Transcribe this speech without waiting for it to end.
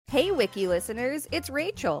Hey, Wiki listeners, it's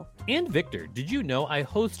Rachel. And Victor, did you know I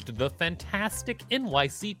host the fantastic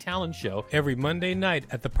NYC Talent Show every Monday night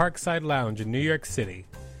at the Parkside Lounge in New York City?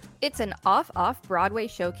 It's an off-Broadway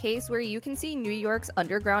showcase where you can see New York's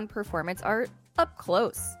underground performance art up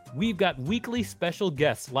close. We've got weekly special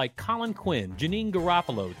guests like Colin Quinn, Janine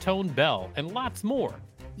Garofalo, Tone Bell, and lots more.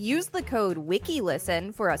 Use the code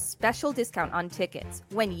WikiListen for a special discount on tickets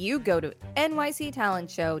when you go to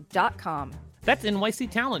nyctalentshow.com. That's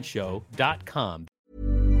nyctalentshow.com.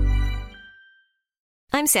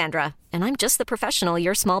 I'm Sandra, and I'm just the professional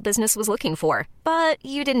your small business was looking for. But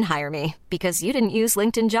you didn't hire me because you didn't use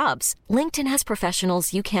LinkedIn Jobs. LinkedIn has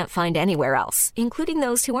professionals you can't find anywhere else, including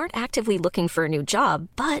those who aren't actively looking for a new job,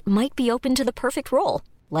 but might be open to the perfect role,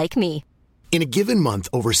 like me. In a given month,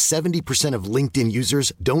 over 70% of LinkedIn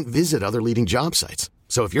users don't visit other leading job sites.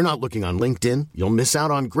 So if you're not looking on LinkedIn, you'll miss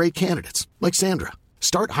out on great candidates like Sandra.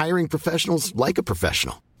 Start hiring professionals like a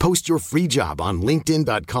professional. Post your free job on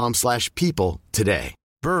linkedin.com/people today.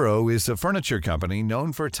 Burrow is a furniture company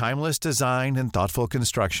known for timeless design and thoughtful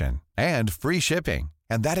construction and free shipping.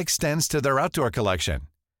 And that extends to their outdoor collection.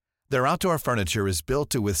 Their outdoor furniture is built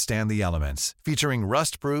to withstand the elements, featuring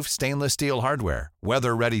rust-proof stainless steel hardware,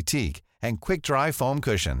 weather-ready teak, and quick-dry foam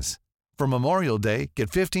cushions. For Memorial Day, get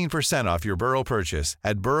 15% off your Burrow purchase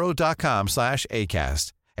at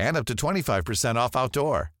burrow.com/ACAST and up to 25% off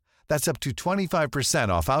outdoor. That's up to 25%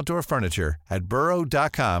 off outdoor furniture at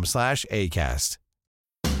burrow.com/ACAST.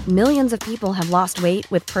 Millions of people have lost weight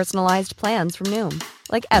with personalized plans from Noom,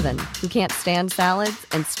 like Evan, who can't stand salads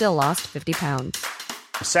and still lost 50 pounds.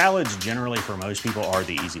 Salads generally for most people are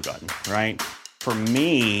the easy button, right? For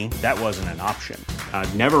me, that wasn't an option. I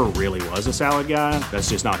never really was a salad guy. That's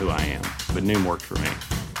just not who I am. But Noom worked for me.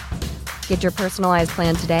 Get your personalized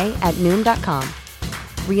plan today at Noom.com.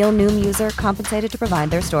 Real Noom user compensated to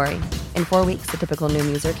provide their story. In 4 weeks, the typical Noom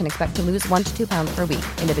user can expect to lose 1 to 2 pounds per week.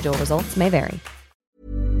 Individual results may vary.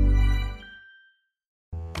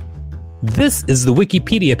 This is the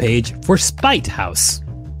Wikipedia page for Spite House.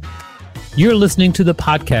 You're listening to the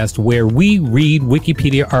podcast where we read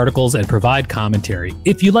Wikipedia articles and provide commentary.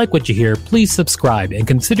 If you like what you hear, please subscribe and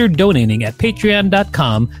consider donating at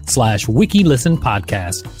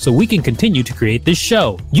patreon.com/WikiListenPodcast so we can continue to create this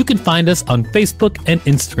show. You can find us on Facebook and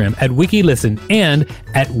Instagram at WikiListen and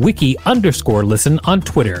at Wiki_listen on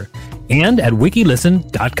Twitter and at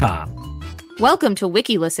WikiListen.com. Welcome to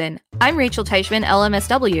WikiListen. I'm Rachel Teichman,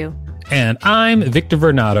 LMSW. And I'm Victor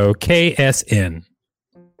Vernado, KSN.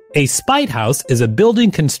 A spite house is a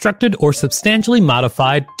building constructed or substantially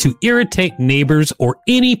modified to irritate neighbors or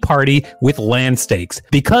any party with land stakes.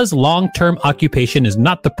 Because long-term occupation is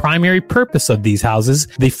not the primary purpose of these houses,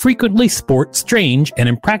 they frequently sport strange and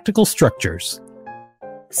impractical structures.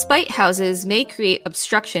 Spite houses may create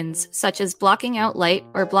obstructions, such as blocking out light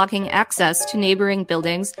or blocking access to neighboring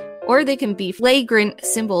buildings, or they can be flagrant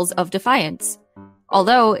symbols of defiance.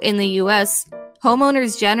 Although, in the U.S.,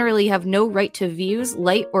 homeowners generally have no right to views,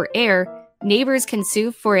 light, or air, neighbors can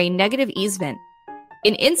sue for a negative easement.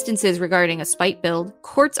 In instances regarding a spite build,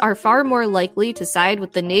 courts are far more likely to side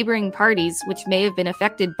with the neighboring parties which may have been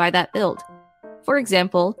affected by that build. For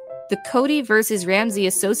example, the Cody versus Ramsey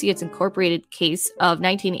Associates Incorporated case of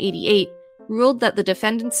 1988 ruled that the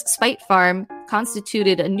defendant's spite farm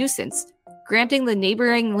constituted a nuisance, granting the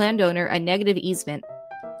neighboring landowner a negative easement.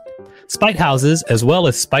 Spite houses, as well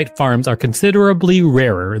as spite farms, are considerably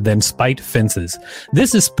rarer than spite fences.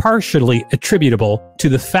 This is partially attributable to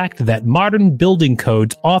the fact that modern building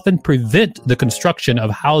codes often prevent the construction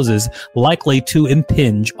of houses likely to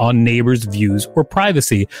impinge on neighbors' views or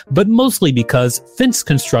privacy, but mostly because fence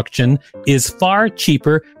construction is far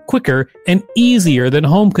cheaper, quicker, and easier than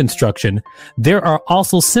home construction. There are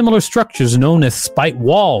also similar structures known as spite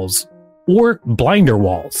walls or blinder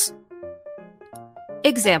walls.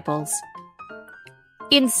 Examples.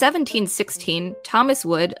 In 1716, Thomas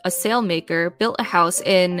Wood, a sailmaker, built a house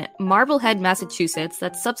in Marblehead, Massachusetts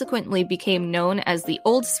that subsequently became known as the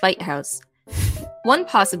Old Spite House. One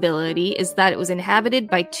possibility is that it was inhabited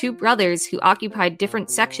by two brothers who occupied different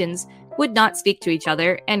sections, would not speak to each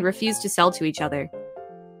other, and refused to sell to each other.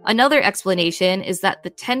 Another explanation is that the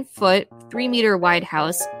 10-foot, 3-meter wide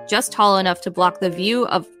house, just tall enough to block the view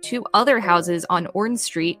of two other houses on Orange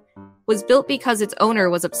Street, was built because its owner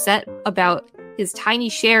was upset about his tiny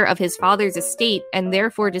share of his father's estate and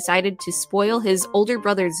therefore decided to spoil his older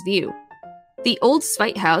brother's view. The Old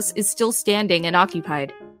Spite House is still standing and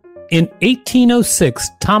occupied. In 1806,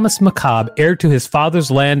 Thomas McCobb, heir to his father's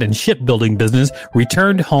land and shipbuilding business,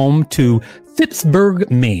 returned home to Phippsburg,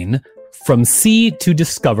 Maine, from sea to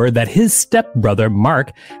discover that his stepbrother,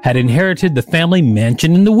 Mark, had inherited the family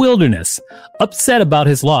mansion in the wilderness. Upset about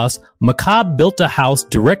his loss, McCobb built a house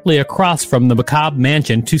directly across from the McCobb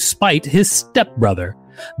mansion to spite his stepbrother.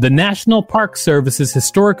 The National Park Service's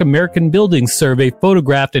Historic American Buildings Survey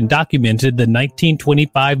photographed and documented the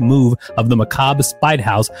 1925 move of the McCobb Spite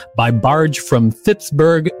House by barge from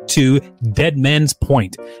Phippsburg to Dead Man's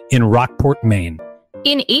Point in Rockport, Maine.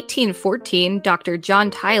 In 1814, Dr.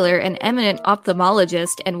 John Tyler, an eminent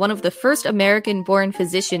ophthalmologist and one of the first American-born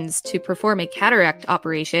physicians to perform a cataract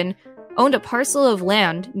operation, owned a parcel of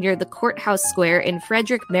land near the Courthouse Square in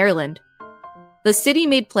Frederick, Maryland. The city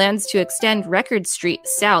made plans to extend Record Street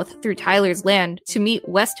south through Tyler's land to meet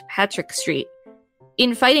West Patrick Street.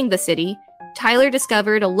 In fighting the city, Tyler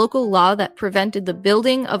discovered a local law that prevented the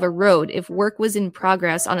building of a road if work was in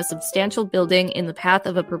progress on a substantial building in the path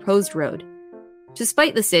of a proposed road. To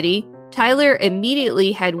spite the city, Tyler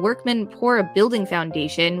immediately had workmen pour a building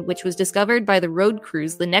foundation, which was discovered by the road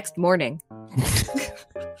crews the next morning.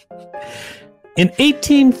 In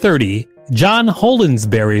 1830, John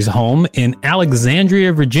Hollinsbury's home in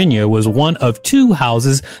Alexandria, Virginia was one of two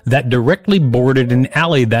houses that directly bordered an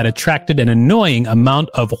alley that attracted an annoying amount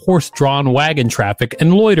of horse-drawn wagon traffic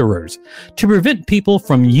and loiterers. To prevent people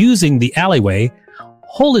from using the alleyway,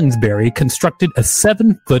 Hollinsbury constructed a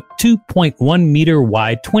 7-foot, 2.1 meter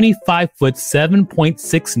wide, 25-foot,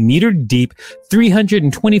 7.6 meter deep,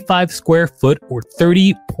 325 square foot or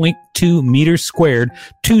 30.2 meters squared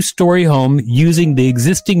two-story home using the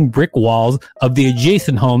existing brick walls of the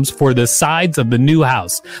adjacent homes for the sides of the new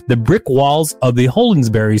house. The brick walls of the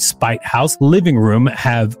Hollinsbury Spite House living room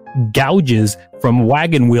have gouges from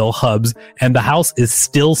wagon wheel hubs, and the house is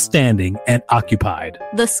still standing and occupied.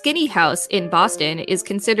 The Skinny House in Boston is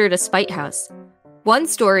considered a spite house. One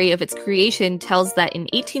story of its creation tells that in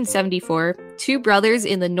 1874, two brothers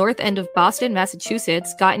in the north end of Boston,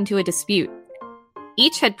 Massachusetts, got into a dispute.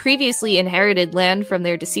 Each had previously inherited land from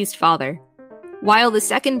their deceased father. While the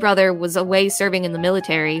second brother was away serving in the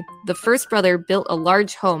military, the first brother built a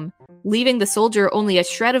large home, leaving the soldier only a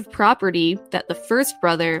shred of property that the first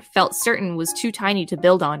brother felt certain was too tiny to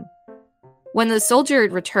build on. When the soldier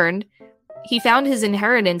returned, he found his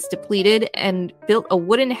inheritance depleted and built a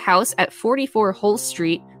wooden house at 44 Hull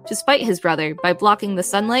Street to spite his brother by blocking the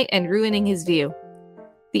sunlight and ruining his view.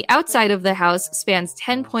 The outside of the house spans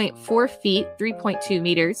 10.4 feet, 3.2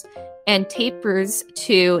 meters, and tapers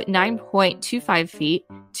to 9.25 feet,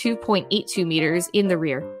 2.82 meters in the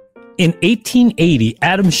rear. In 1880,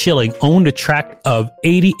 Adam Schilling owned a tract of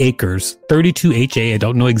 80 acres, 32 HA, I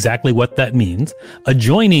don't know exactly what that means,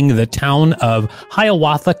 adjoining the town of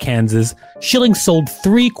Hiawatha, Kansas. Schilling sold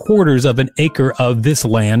 3/4 of an acre of this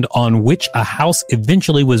land, on which a house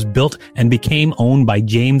eventually was built and became owned by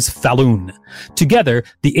James Falloon. Together,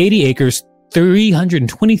 the 80 acres,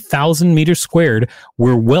 320,000 meters squared,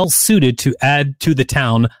 were well suited to add to the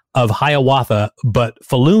town of Hiawatha, but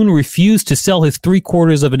Falloon refused to sell his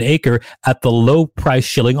 3/4 of an acre at the low price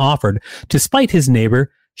Schilling offered. To spite his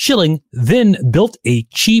neighbor, Schilling then built a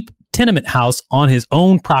cheap tenement house on his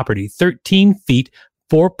own property, 13 feet,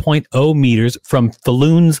 4.0 meters from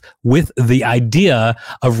Falloon's, with the idea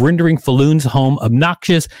of rendering Falloon's home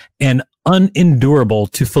obnoxious and unendurable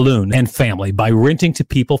to Falloon and family by renting to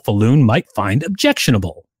people Falloon might find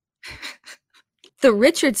objectionable. The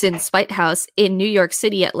Richardson Spite House in New York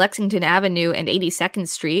City at Lexington Avenue and 82nd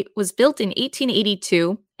Street was built in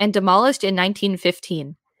 1882 and demolished in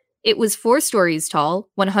 1915. It was 4 stories tall,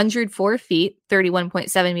 104 feet,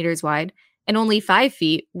 31.7 meters wide, and only 5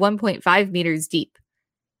 feet, 1.5 meters deep.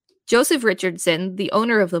 Joseph Richardson, the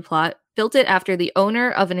owner of the plot, built it after the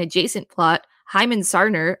owner of an adjacent plot, Hyman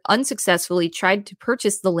Sarner, unsuccessfully tried to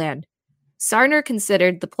purchase the land. Sarner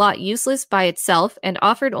considered the plot useless by itself and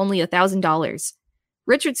offered only $1,000.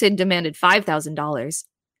 Richardson demanded $5,000.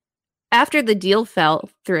 After the deal fell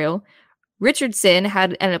through, Richardson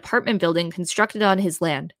had an apartment building constructed on his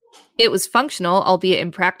land. It was functional, albeit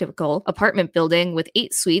impractical, apartment building with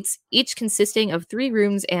 8 suites, each consisting of 3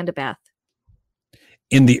 rooms and a bath.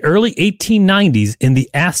 In the early 1890s, in the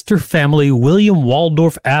Astor family, William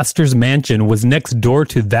Waldorf Astor's mansion was next door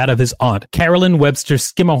to that of his aunt, Carolyn Webster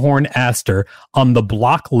Skimmerhorn Astor, on the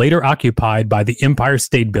block later occupied by the Empire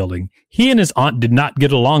State Building. He and his aunt did not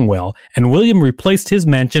get along well, and William replaced his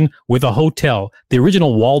mansion with a hotel, the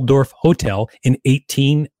original Waldorf Hotel, in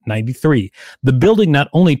 1893. The building not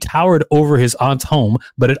only towered over his aunt's home,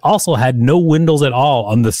 but it also had no windows at all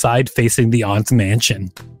on the side facing the aunt's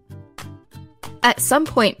mansion. At some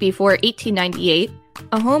point before 1898,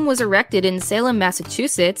 a home was erected in Salem,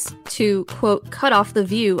 Massachusetts to, quote, cut off the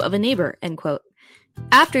view of a neighbor, end quote.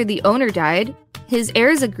 After the owner died, his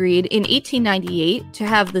heirs agreed in 1898 to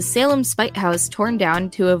have the Salem Spite House torn down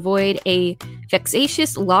to avoid a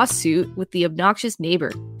vexatious lawsuit with the obnoxious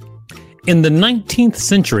neighbor. In the 19th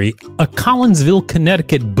century, a Collinsville,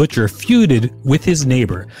 Connecticut butcher feuded with his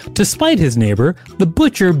neighbor. To spite his neighbor, the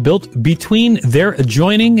butcher built between their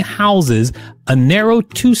adjoining houses a narrow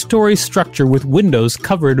two-story structure with windows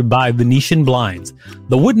covered by Venetian blinds.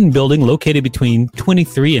 The wooden building, located between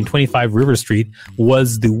 23 and 25 River Street,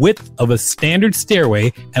 was the width of a standard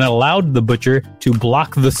stairway and allowed the butcher to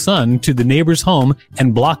block the sun to the neighbor's home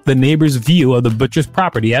and block the neighbor's view of the butcher's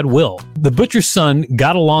property at will. The butcher's son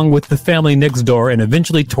got along with the family next door and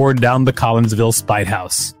eventually tore down the Collinsville Spite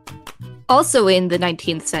House. Also in the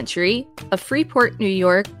 19th century, a Freeport, New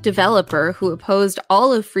York developer who opposed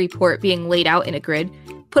all of Freeport being laid out in a grid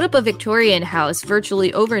put up a Victorian house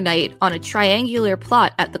virtually overnight on a triangular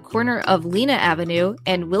plot at the corner of Lena Avenue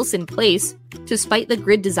and Wilson Place to spite the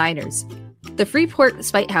grid designers. The Freeport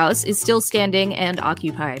Spite House is still standing and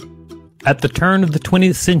occupied. At the turn of the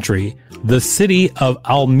 20th century, the city of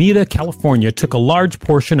Alameda, California took a large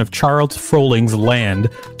portion of Charles Frohling's land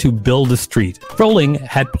to build a street. Frohling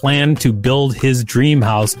had planned to build his dream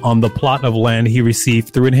house on the plot of land he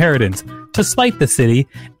received through inheritance. To spite the city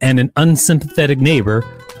and an unsympathetic neighbor,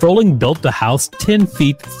 Frohling built the house 10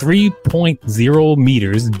 feet 3.0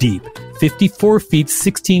 meters deep, 54 feet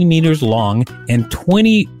 16 meters long, and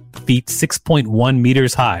 20 feet 6.1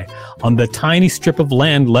 meters high on the tiny strip of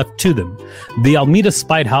land left to them. The Alameda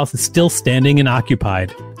Spite House is still standing and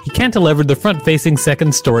occupied. He cantilevered the front-facing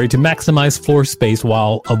second story to maximize floor space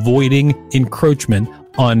while avoiding encroachment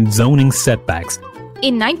on zoning setbacks.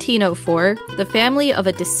 In 1904, the family of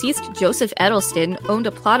a deceased Joseph Edelston owned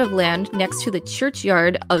a plot of land next to the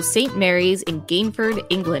churchyard of St. Mary's in Gainford,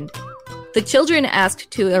 England. The children asked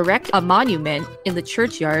to erect a monument in the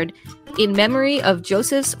churchyard in memory of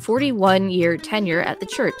Joseph's 41-year tenure at the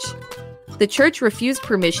church. The church refused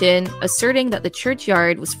permission, asserting that the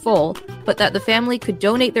churchyard was full, but that the family could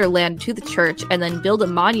donate their land to the church and then build a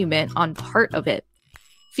monument on part of it.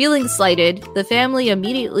 Feeling slighted, the family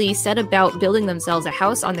immediately set about building themselves a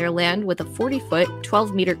house on their land with a 40-foot,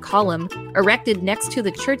 12-meter column erected next to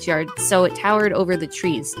the churchyard so it towered over the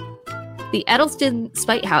trees. The Edelston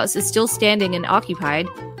Spite House is still standing and occupied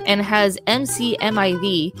and has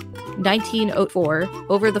MCMIV 1904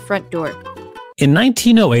 over the front door. In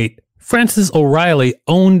 1908, Francis O'Reilly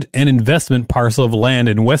owned an investment parcel of land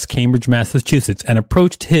in West Cambridge, Massachusetts, and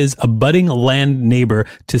approached his abutting land neighbor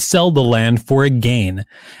to sell the land for a gain.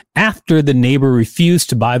 After the neighbor refused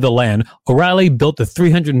to buy the land, O'Reilly built a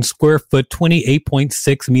 300 square foot,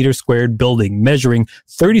 28.6 meter squared building measuring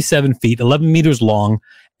 37 feet, 11 meters long,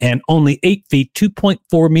 and only 8 feet,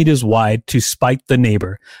 2.4 meters wide to spite the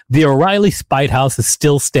neighbor. The O'Reilly Spite House is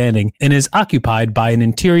still standing and is occupied by an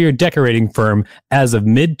interior decorating firm as of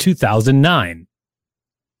mid-2009.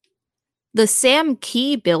 The Sam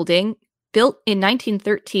Key Building, built in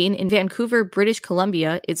 1913 in Vancouver, British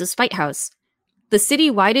Columbia, is a spite house. The city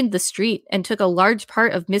widened the street and took a large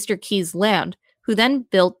part of Mr. Key's land, who then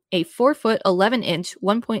built a 4-foot, 11-inch,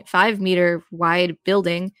 1.5 meter wide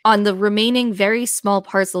building on the remaining very small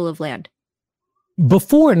parcel of land.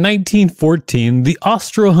 Before 1914, the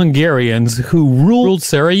Austro-Hungarians who ruled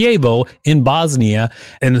Sarajevo in Bosnia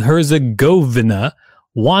and Herzegovina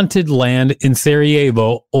wanted land in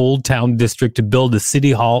Sarajevo Old Town District to build a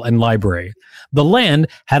city hall and library. The land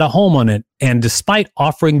had a home on it, and despite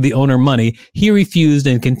offering the owner money, he refused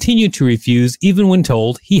and continued to refuse even when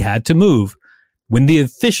told he had to move. When the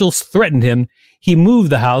officials threatened him, he moved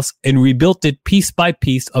the house and rebuilt it piece by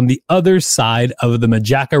piece on the other side of the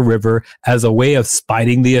Majaka River as a way of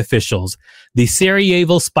spiting the officials. The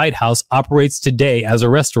Sarajevo Spite House operates today as a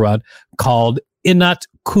restaurant called Inat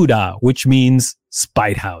Kuda, which means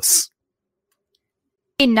Spite House.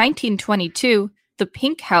 In 1922, the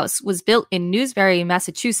Pink House was built in Newsbury,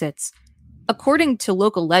 Massachusetts. According to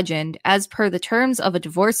local legend, as per the terms of a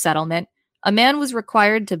divorce settlement, a man was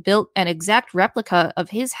required to build an exact replica of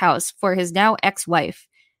his house for his now ex-wife,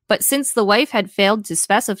 but since the wife had failed to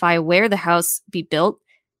specify where the house be built,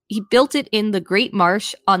 he built it in the Great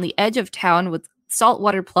Marsh on the edge of town with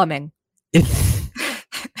saltwater plumbing.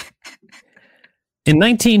 In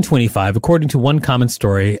 1925, according to one common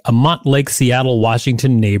story, a Montlake, Seattle,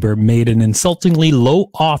 Washington neighbor made an insultingly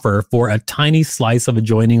low offer for a tiny slice of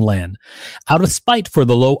adjoining land. Out of spite for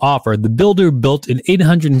the low offer, the builder built an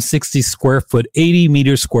 860 square foot, 80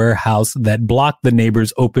 meter square house that blocked the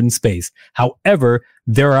neighbor's open space. However,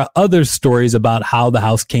 there are other stories about how the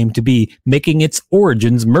house came to be, making its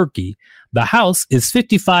origins murky. The house is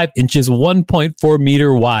 55 inches, 1.4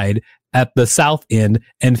 meter wide at the south end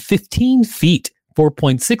and 15 feet,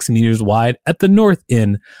 4.6 meters wide at the north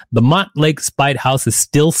end. The Montlake Spite House is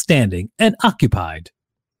still standing and occupied.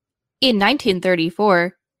 In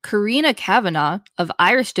 1934, Karina Kavanagh, of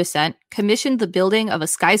Irish descent, commissioned the building of a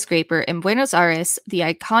skyscraper in Buenos Aires, the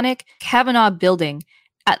iconic Kavanagh Building,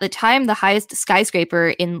 at the time the highest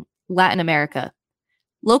skyscraper in Latin America.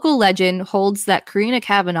 Local legend holds that Karina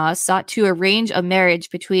Kavanagh sought to arrange a marriage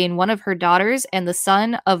between one of her daughters and the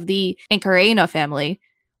son of the Encarena family,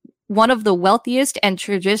 one of the wealthiest and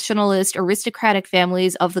traditionalist aristocratic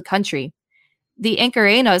families of the country. The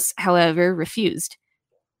Encarenas, however, refused.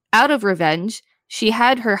 Out of revenge, she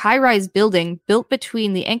had her high-rise building built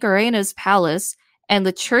between the Encarenas' palace and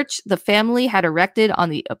the church the family had erected on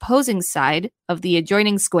the opposing side of the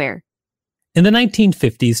adjoining square. In the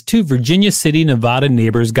 1950s, two Virginia City, Nevada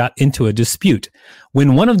neighbors got into a dispute.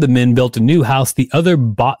 When one of the men built a new house, the other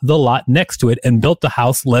bought the lot next to it and built the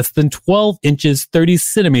house less than 12 inches, 30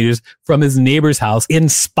 centimeters from his neighbor's house in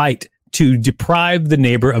spite to deprive the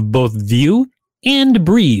neighbor of both view and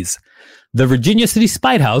breeze. The Virginia City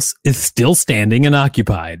Spite House is still standing and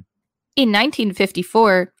occupied. In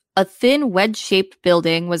 1954, a thin wedge-shaped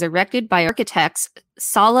building was erected by architects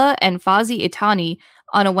Salah and Fazi Itani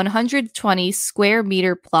on a 120 square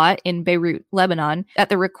meter plot in Beirut, Lebanon, at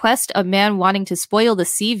the request of a man wanting to spoil the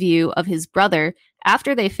sea view of his brother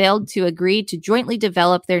after they failed to agree to jointly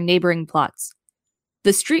develop their neighboring plots.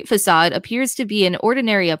 The street facade appears to be an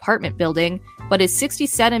ordinary apartment building, but is 60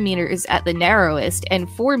 centimeters at the narrowest and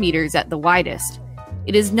 4 meters at the widest.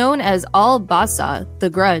 It is known as Al-Bassa, the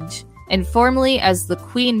Grudge, and formerly as the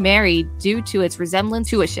Queen Mary due to its resemblance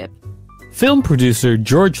to a ship. Film producer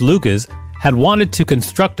George Lucas had wanted to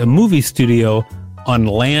construct a movie studio on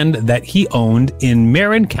land that he owned in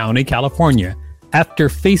Marin County, California. After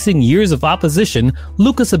facing years of opposition,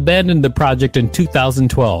 Lucas abandoned the project in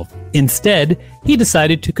 2012. Instead, he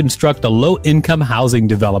decided to construct a low-income housing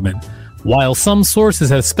development. While some sources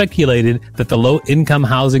have speculated that the low-income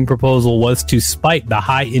housing proposal was to spite the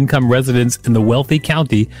high-income residents in the wealthy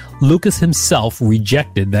county, Lucas himself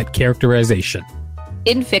rejected that characterization.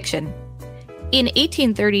 In fiction. In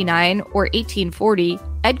 1839 or 1840,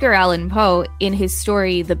 Edgar Allan Poe, in his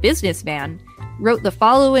story The Businessman, wrote the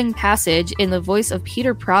following passage in the voice of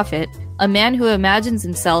Peter Prophet, a man who imagines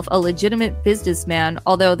himself a legitimate businessman,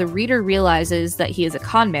 although the reader realizes that he is a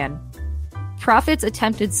con man. Prophet's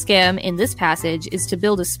attempted scam in this passage is to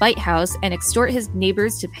build a spite house and extort his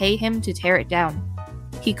neighbors to pay him to tear it down.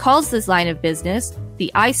 He calls this line of business the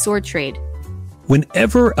eyesore trade.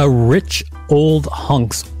 Whenever a rich old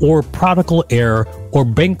hunks or prodigal heir or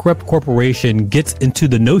bankrupt corporation gets into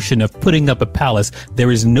the notion of putting up a palace,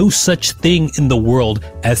 there is no such thing in the world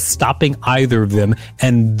as stopping either of them,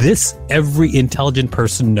 and this every intelligent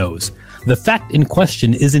person knows. The fact in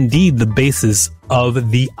question is indeed the basis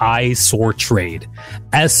of the eyesore trade.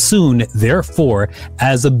 As soon, therefore,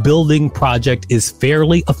 as a building project is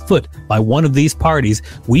fairly afoot by one of these parties,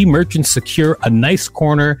 we merchants secure a nice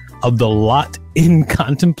corner of the lot in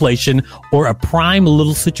contemplation or a prime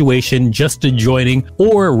little situation just adjoining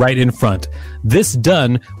or right in front. This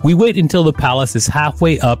done, we wait until the palace is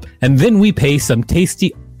halfway up, and then we pay some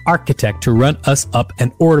tasty architect to run us up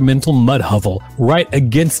an ornamental mud hovel right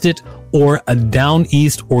against it, or a down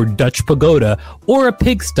east or Dutch pagoda, or a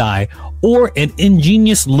pigsty, or an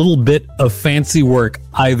ingenious little bit of fancy work,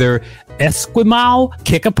 either Esquimau,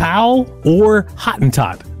 Kick-a-Pow, or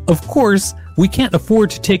Hottentot. Of course, we can't afford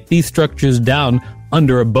to take these structures down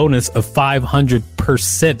under a bonus of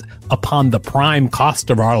 500% upon the prime cost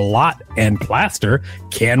of our lot and plaster,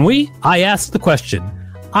 can we? I ask the question.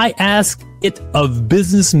 I ask it of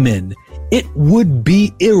businessmen. It would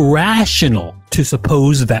be irrational to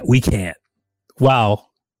suppose that we can't. Wow.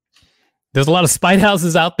 There's a lot of spite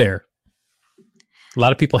houses out there. A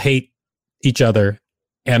lot of people hate each other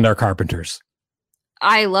and our carpenters.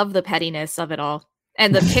 I love the pettiness of it all.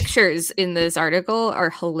 And the pictures in this article are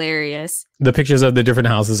hilarious. The pictures of the different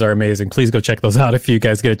houses are amazing. Please go check those out if you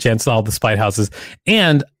guys get a chance to all the spite houses.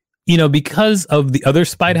 And you know, because of the other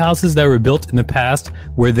spite houses that were built in the past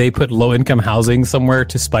where they put low-income housing somewhere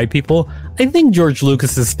to spite people, I think George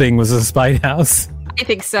Lucas's thing was a spite house. I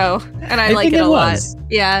think so. And I like it a lot.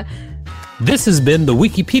 Yeah. This has been the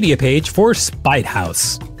Wikipedia page for Spite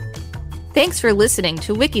House. Thanks for listening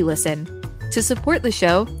to WikiListen. To support the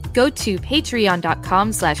show, go to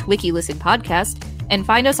patreon.com/WikiListenPodcast and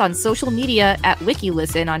find us on social media at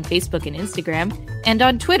WikiListen on Facebook and Instagram, and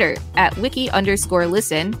on Twitter at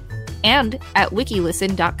 @wiki_listen and at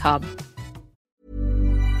wikilisten.com.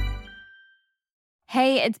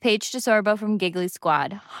 Hey, it's Paige DeSorbo from Giggly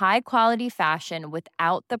Squad. High quality fashion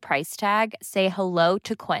without the price tag. Say hello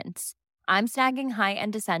to Quince. I'm snagging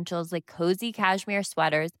high-end essentials like cozy cashmere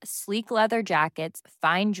sweaters, sleek leather jackets,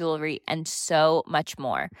 fine jewelry, and so much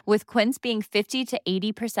more. With Quince being 50 to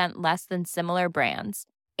 80% less than similar brands.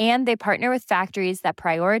 And they partner with factories that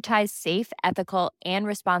prioritize safe, ethical, and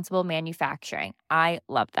responsible manufacturing. I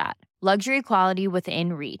love that. Luxury quality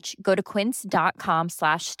within reach. Go to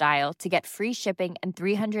quince.com/style to get free shipping and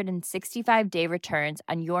 365-day returns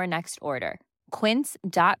on your next order.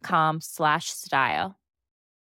 Quince.com/style.